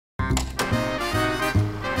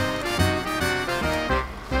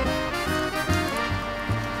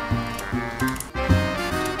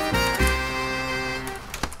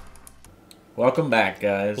Welcome back,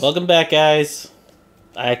 guys. Welcome back, guys.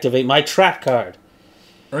 I activate my trap card.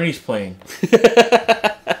 Ernie's playing.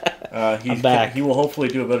 I'm back. He will hopefully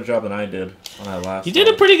do a better job than I did on that last. You did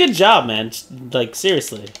a pretty good job, man. Like,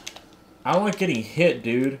 seriously. I don't like getting hit,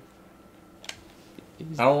 dude.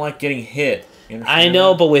 I don't like getting hit. I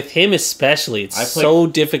know, but with him especially, it's so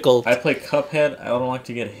difficult. I play Cuphead. I don't like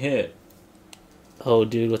to get hit. Oh,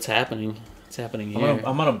 dude, what's happening? What's happening here?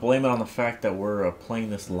 I'm gonna blame it on the fact that we're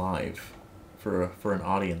playing this live for an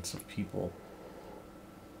audience of people.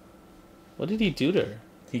 What did he do to her?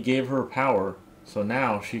 He gave her power, so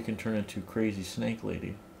now she can turn into Crazy Snake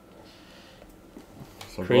Lady.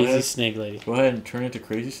 So Crazy Snake Lady. Go ahead and turn into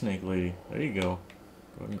Crazy Snake Lady. There you go.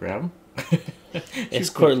 Go ahead and grab him.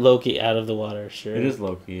 Escort Loki out of the water, sure. It is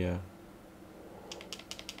Loki, yeah.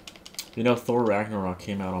 You know, Thor Ragnarok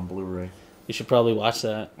came out on Blu-ray. You should probably watch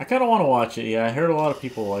that. I kind of want to watch it, yeah. I heard a lot of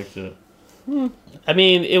people liked it. I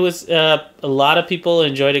mean, it was... a lot of people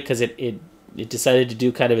enjoyed it because it decided to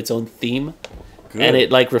do kind of its own theme. Good. And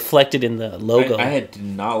it, like, reflected in the logo. I did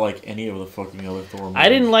not like any of the fucking other Thor movies. I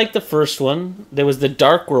didn't like the first one. There was the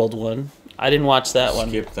Dark World one. I didn't watch that one.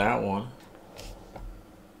 Skip that one.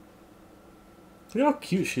 Look how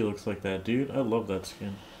cute she looks like that, dude. I love that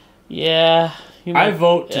skin. Yeah. I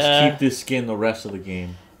vote to keep this skin the rest of the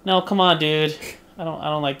game. No, come on, dude. I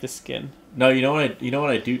don't like this skin. No, you know what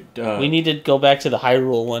I do? We need to go back to the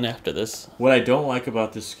Hyrule one after this. What I don't like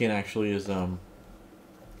about this skin actually is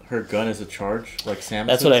her gun is a charge, like Samus's.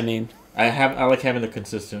 That's what I mean. I like having the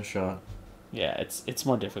consistent shot. Yeah, it's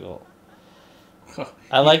more difficult.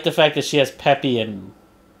 I like the fact that she has Peppy and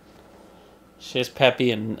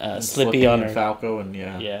Slippy on her. And Falco and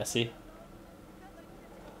yeah. Yeah, see?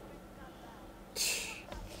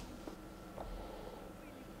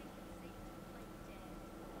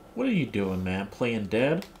 What are you doing, man? Playing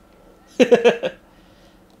dead?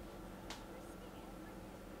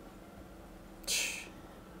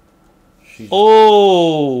 She's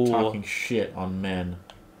talking shit on men.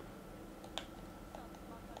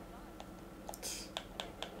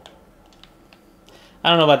 I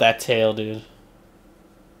don't know about that tail, dude.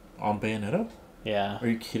 On Bayonetta? Yeah. Are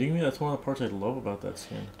you kidding me? That's one of the parts I love about that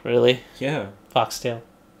skin. Really? Yeah. Foxtail.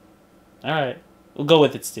 Alright. We'll go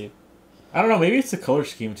with it, Steve. I don't know. Maybe it's the color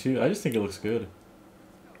scheme, too. I just think it looks good.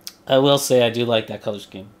 I will say I do like that color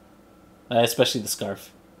scheme. Especially the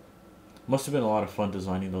scarf. Must have been a lot of fun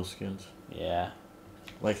designing those skins. Yeah.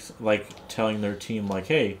 Like telling their team, like,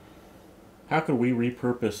 hey, how could we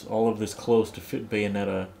repurpose all of this clothes to fit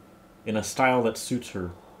Bayonetta in a style that suits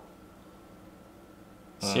her?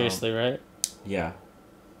 Seriously, right? Yeah.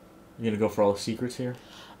 You gonna go for all the secrets here?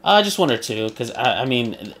 Just one or two, because I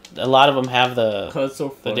mean, a lot of them have the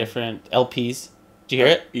different LPs. Did you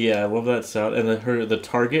hear it? Yeah, I love that sound. And then the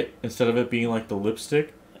target, instead of it being like the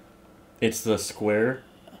lipstick, it's the square,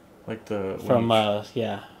 like the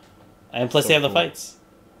yeah. And plus they have the fights.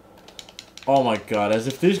 Oh my god! As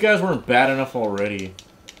if these guys weren't bad enough already.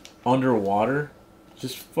 Underwater,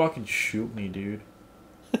 just fucking shoot me, dude.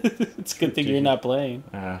 It's a good thing you're not playing.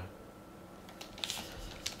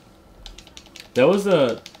 There was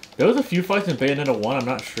a few fights in Bayonetta 1, I'm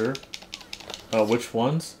not sure which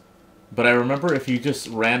ones. But I remember if you just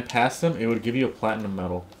ran past them, it would give you a platinum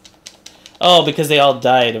medal. Oh, because they all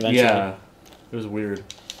died eventually. Yeah. It was weird.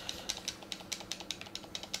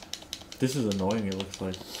 This is annoying, it looks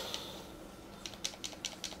like.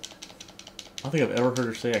 I don't think I've ever heard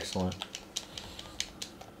her say excellent.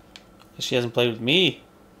 She hasn't played with me.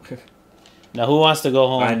 Now who wants to go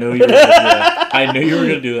home? I know you were gonna do that. I knew you were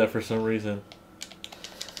gonna do that for some reason.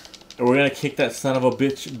 And we're gonna kick that son of a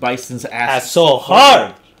bitch Bison's ass so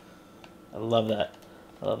hard. I love that.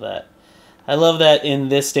 I love that. I love that in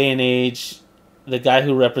this day and age, the guy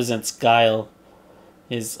who represents Guile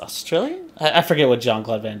is Australian? I forget what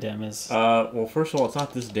Jean-Claude Van Damme is. Well, first of all, it's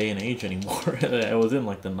not this day and age anymore. It was in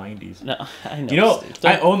like the 90s. No, I know. You know,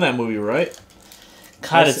 I own that movie, right?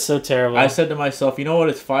 God, it's so terrible. I said to myself, you know what?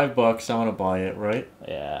 It's $5. I want to buy it, right?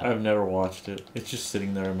 Yeah. I've never watched it. It's just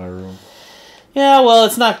sitting there in my room. Yeah, well,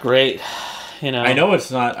 it's not great. You know. I know it's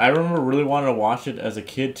not. I remember really wanting to watch it as a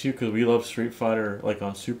kid too, because we loved Street Fighter, like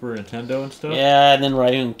on Super Nintendo and stuff. Yeah, and then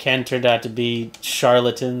Ryu and Ken turned out to be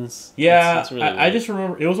charlatans. Yeah, that's really I just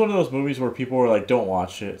remember it was one of those movies where people were like, "Don't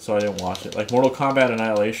watch it," so I didn't watch it. Like Mortal Kombat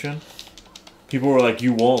Annihilation. People were like,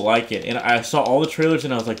 "You won't like it," and I saw all the trailers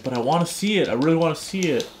and I was like, "But I want to see it. I really want to see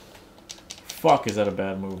it." Fuck, is that a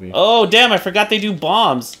bad movie? Oh damn! I forgot they do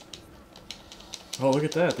bombs. Oh, look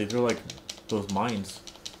at that! They throw like those mines.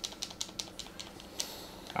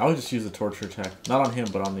 I would just use the torture attack. Not on him,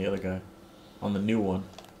 but on the other guy. On the new one.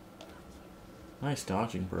 Nice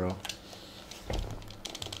dodging, bro.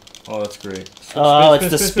 Oh, that's great. Oh, it's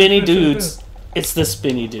the spinny dudes. It's the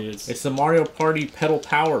spinny dudes. It's the Mario Party pedal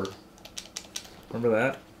power. Remember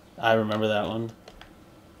that? I remember that one.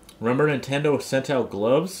 Remember Nintendo sent out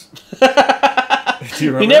gloves? Do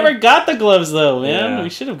you remember? We never got the gloves though, man. Yeah. We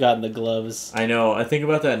should have gotten the gloves. I know. I think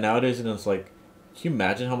about that nowadays, and it's like, can you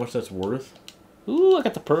imagine how much that's worth? Ooh, I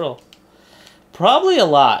got the pearl. Probably a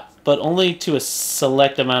lot, but only to a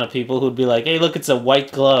select amount of people who'd be like, "Hey, look, it's a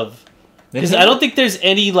white glove." Because I don't think there's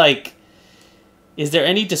any like. Is there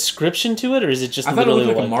any description to it, or is it just? I thought it looked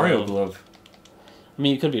like a white Mario glove. I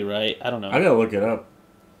mean, you could be right. I don't know. I gotta look it up.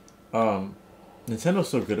 Nintendo's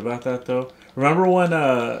so good about that, though. Remember when?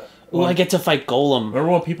 Ooh, I get to fight Golem.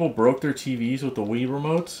 Remember when people broke their TVs with the Wii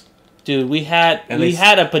remotes? Dude, we had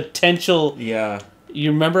a potential. Yeah.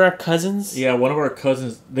 You remember our cousins? Yeah, one of our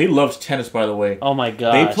cousins. They loved tennis, by the way. Oh my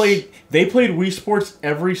gosh. They played Wii Sports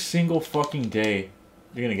every single fucking day.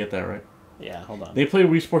 You're gonna get that right. Yeah, hold on. They played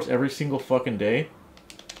Wii Sports every single fucking day.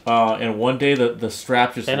 And one day the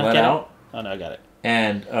strap just let out. Oh no, I got it.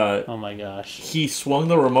 And oh my gosh, he swung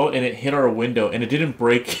the remote and it hit our window and it didn't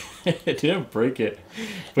break. It didn't break it.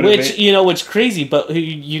 But which crazy. But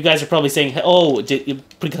you guys are probably saying, oh,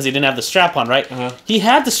 because he didn't have the strap on, right? He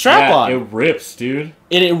had the strap on. It rips, dude.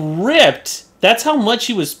 And it ripped. That's how much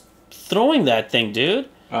he was throwing that thing, dude.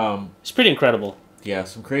 It's pretty incredible. Yeah,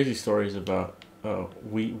 some crazy stories about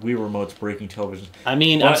Wii remotes breaking televisions. I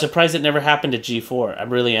mean, I'm surprised it never happened to G4. I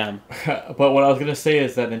really am. But what I was gonna say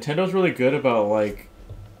is that Nintendo's really good about like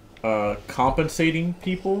compensating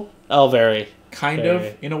people. Oh, very. Kind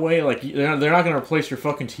of, in a way. Like they're not gonna replace your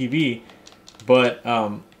fucking TV, but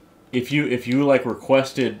if you like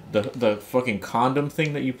requested the fucking condom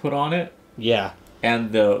thing that you put on it, yeah,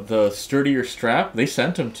 and the sturdier strap, they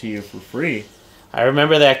sent them to you for free. I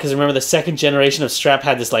remember that because remember the second generation of strap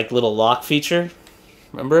had this like little lock feature.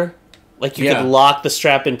 Remember, like you could lock the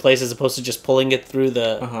strap in place as opposed to just pulling it through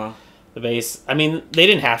the base. I mean, they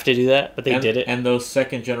didn't have to do that, but they did it. And those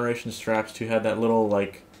second generation straps too had that little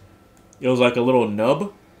like, it was like a little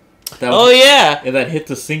nub. That hit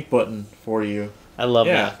the sync button for you. I love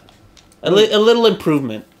that. A little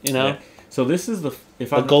improvement, you know. Yeah. So this is the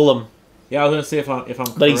Golem. Yeah, I was gonna say if I'm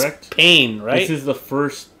correct. But he's Pain, right? This is the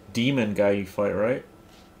first demon guy you fight, right?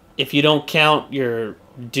 If you don't count your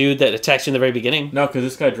dude that attacks you in the very beginning. No, because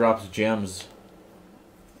this guy drops gems.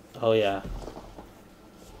 Oh, yeah.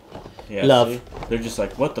 Yeah, love. See? They're just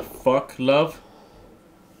like, what the fuck, love?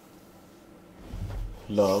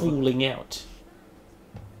 Love. Fooling out.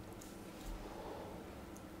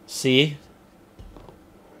 See?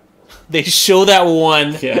 They show that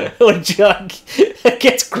one when John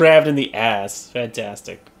gets grabbed in the ass.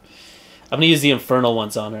 Fantastic. I'm going to use the infernal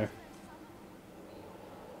ones on her.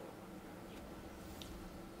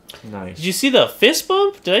 Nice. Did you see the fist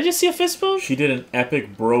bump? Did I just see a fist bump? She did an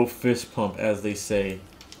epic bro fist pump, as they say.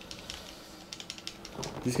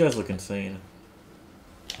 These guys look insane.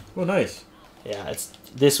 Oh, nice. Yeah,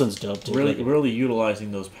 this one's dope, dude. Really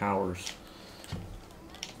utilizing those powers.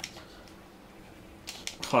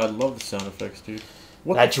 Oh, I love the sound effects, dude.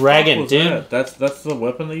 What that dragon, dude. That's the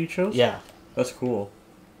weapon that you chose? Yeah. That's cool.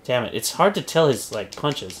 Damn it. It's hard to tell his like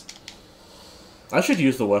punches. I should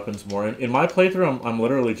use the weapons more. In my playthrough, I'm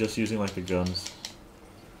literally just using like the guns.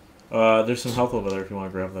 There's some health over there if you want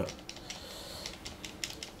to grab that.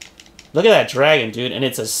 Look at that dragon, dude, and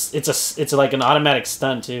it's like an automatic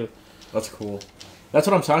stun too. That's cool. That's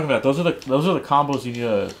what I'm talking about. Those are the combos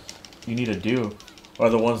you need to do, are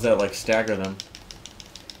the ones that like stagger them.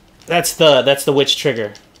 That's the witch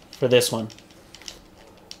trigger for this one.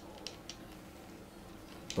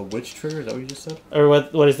 The witch trigger? Is that what you just said? Or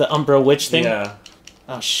what is the Umbra witch thing? Yeah.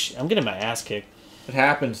 Oh, I'm getting my ass kicked. It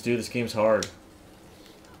happens, dude. This game's hard.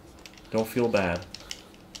 Don't feel bad.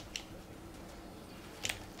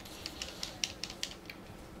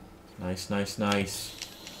 Nice, nice, nice.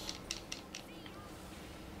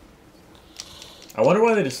 I wonder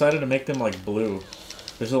why they decided to make them like blue.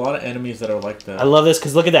 There's a lot of enemies that are like that. I love this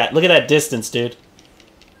because look at that. Look at that distance, dude.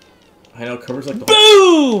 I know, it covers like the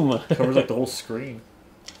Boom! Covers like the whole screen.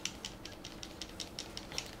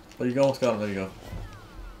 There you go, almost got him. There you go.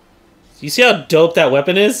 You see how dope that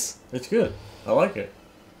weapon is? It's good. I like it.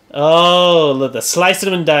 Oh, look, the slice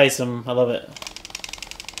them and dice them. I love it.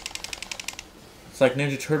 It's like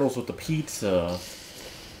Ninja Turtles with the pizza.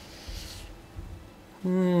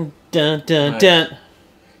 Dun dun dun.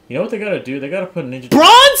 You know what they gotta do? They gotta put Ninja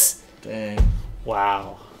Bronze? Dang.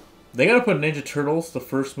 Wow. They gotta put Ninja Turtles, the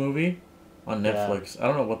first movie, on Netflix. I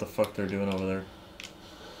don't know what the fuck they're doing over there.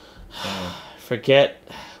 Forget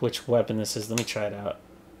which weapon this is. Let me try it out.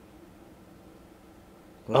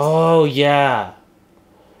 Oh, yeah.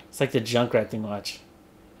 It's like the Junkrat thing, watch.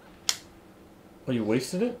 Oh, you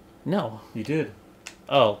wasted it? No. You did.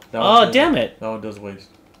 Oh. Oh, damn it. That one does waste.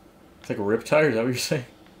 It's like a rip tire, is that what you're saying?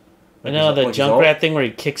 Like the Junkrat thing where he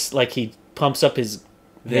kicks, like he pumps up his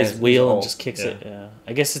wheel and just kicks it. Yeah.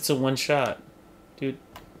 I guess it's a one shot. Dude.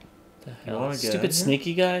 The hell? Stupid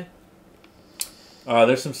sneaky guy.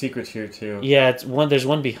 There's some secrets here too. Yeah, there's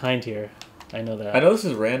one behind here. I know that. I know this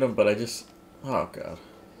is random, but I just... Oh, God.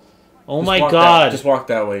 Oh, my God. Just walk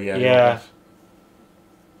that way, yeah. Yeah.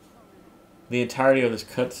 The entirety of this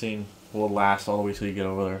cutscene will last all the way till you get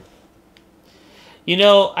over there. You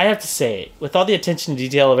know, I have to say, with all the attention to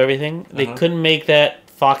detail of everything, they couldn't make that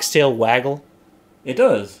foxtail waggle. It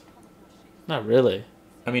does. Not really.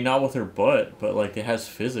 I mean, not with her butt, but, like, it has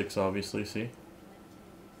physics, obviously, see?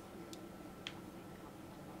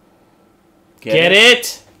 Get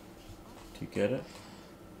it? Do you get it?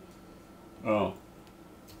 Oh.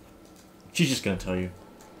 She's just gonna tell you.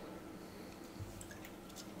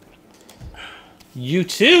 You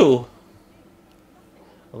too?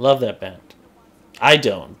 I love that band. I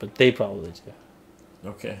don't, but they probably do.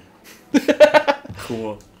 Okay.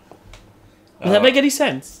 Cool. Does that make any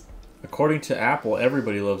sense? According to Apple,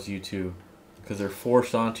 everybody loves U2 because they're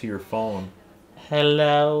forced onto your phone.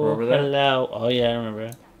 Hello. Remember that? Hello. Oh, yeah, I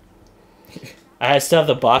remember. I still have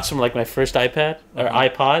the box from like my first iPad or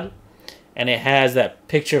iPod, and it has that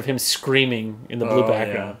picture of him screaming in the blue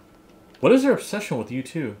background. Yeah. What is their obsession with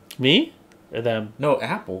U2? Me? Or them? No,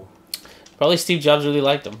 Apple. Probably Steve Jobs really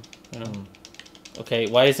liked them. You know? Okay,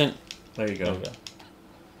 why isn't... There you go. There you go.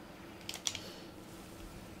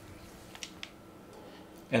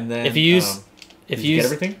 And then... If you use... did you get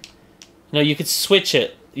everything? No, you could switch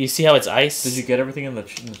it. You see how it's ice? Did you get everything in the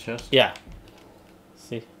chest? Yeah.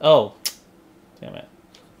 See? Oh. Damn it.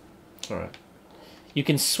 It's alright. You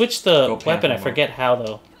can switch the weapon. I forget how,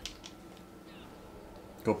 though.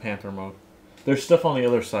 Go Panther mode. There's stuff on the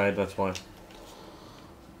other side, that's why.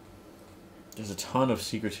 There's a ton of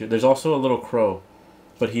secrets here. There's also a little crow.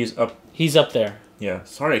 But he's up... He's up there. Yeah.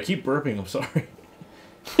 Sorry, I keep burping. I'm sorry.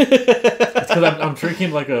 It's because I'm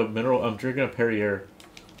drinking like a mineral... I'm drinking a Perrier.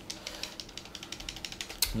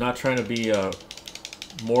 I'm not trying to be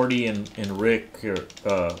Morty and Rick or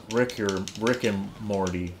Rick and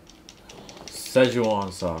Morty.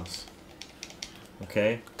 Szechuan sauce.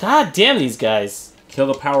 Okay? God damn these guys. Kill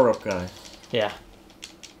the power-up guy. Yeah.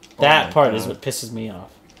 That part is what pisses me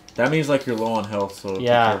off. That means like you're low on health, so be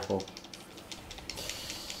yeah. careful.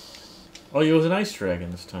 Oh, it was an ice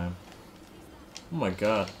dragon this time. Oh my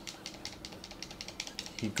god.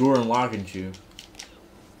 He Gurren Laganned you.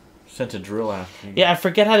 Sent a drill after you. Yeah, I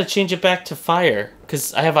forget how to change it back to fire,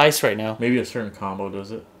 because I have ice right now. Maybe a certain combo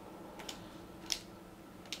does it.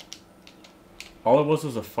 All it was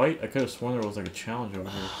a fight? I could have sworn there was like a challenge over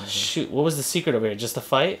here. Shoot, what was the secret over here? Just a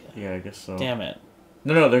fight? Yeah, I guess so. Damn it.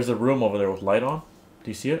 No, there's a room over there with light on. Do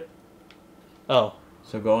you see it? Oh.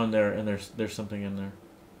 So go in there, and there's something in there.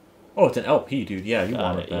 Oh, it's an LP, dude. Yeah, you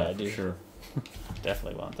wanted that for sure.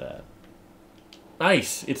 Definitely want that.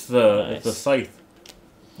 Nice. It's the scythe.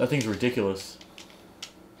 That thing's ridiculous.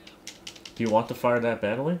 Do you want to fire that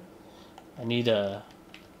badly? I need a...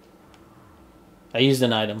 I used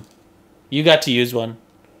an item. You got to use one.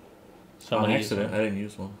 So on accident, I didn't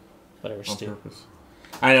use one. Whatever, on purpose.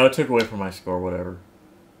 I know, it took away from my score, whatever.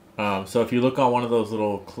 So if you look on one of those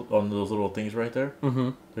little things right there,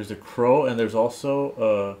 there's a crow, and there's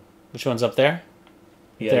also which one's up there?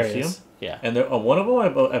 Yeah, there you see him? Yeah. And there, one of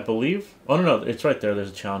them, I believe. Oh no, it's right there.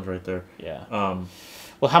 There's a challenge right there. Yeah.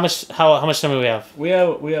 Well, how much time do we have? We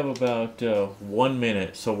have about 1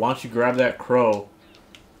 minute. So why don't you grab that crow?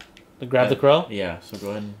 Grab the crow? Yeah. So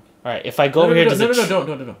go ahead. All right. If I go over here,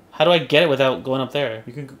 don't. How do I get it without going up there?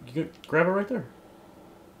 You can grab it right there.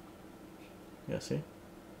 Yeah. See.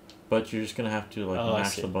 But you're just gonna have to like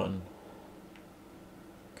mash the button.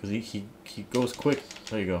 Because he goes quick.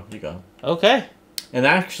 There you go. You got him. Okay. And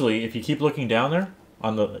actually, if you keep looking down there,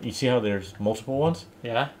 you see how there's multiple ones?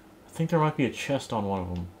 Yeah. I think there might be a chest on one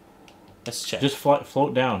of them. Let's check. Just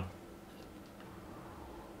float down.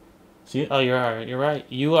 See it? Oh, you're right.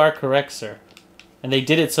 You are correct, sir. And they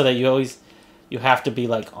did it so that you have to be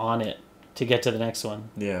like on it to get to the next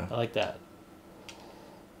one. Yeah. I like that.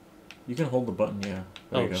 You can hold the button, yeah.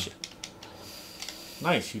 There you go. Shit.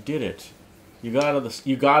 Nice, you did it. You got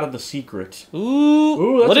the secret.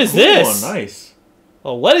 Ooh, that's what is this? One. Nice.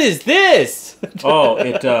 Oh, what is this? Oh,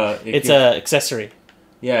 it's an accessory.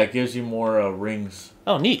 Yeah, it gives you more rings.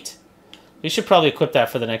 Oh, neat. We should probably equip that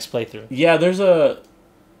for the next playthrough. Yeah, there's a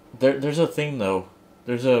thing though.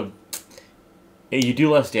 You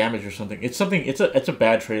do less damage or something. It's a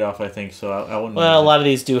bad trade off, I think. So I wouldn't. Well, a lot of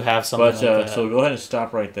these do have something. But like that. So go ahead and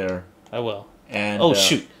stop right there. I will. And oh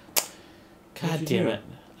shoot! God damn it!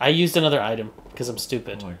 I used another item because I'm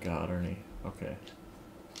stupid. Oh my god, Ernie. Okay.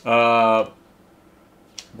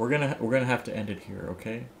 We're gonna have to end it here.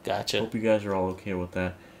 Okay. Gotcha. Hope you guys are all okay with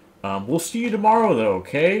that. We'll see you tomorrow, though.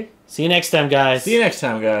 Okay. See you next time, guys. See you next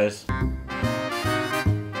time, guys.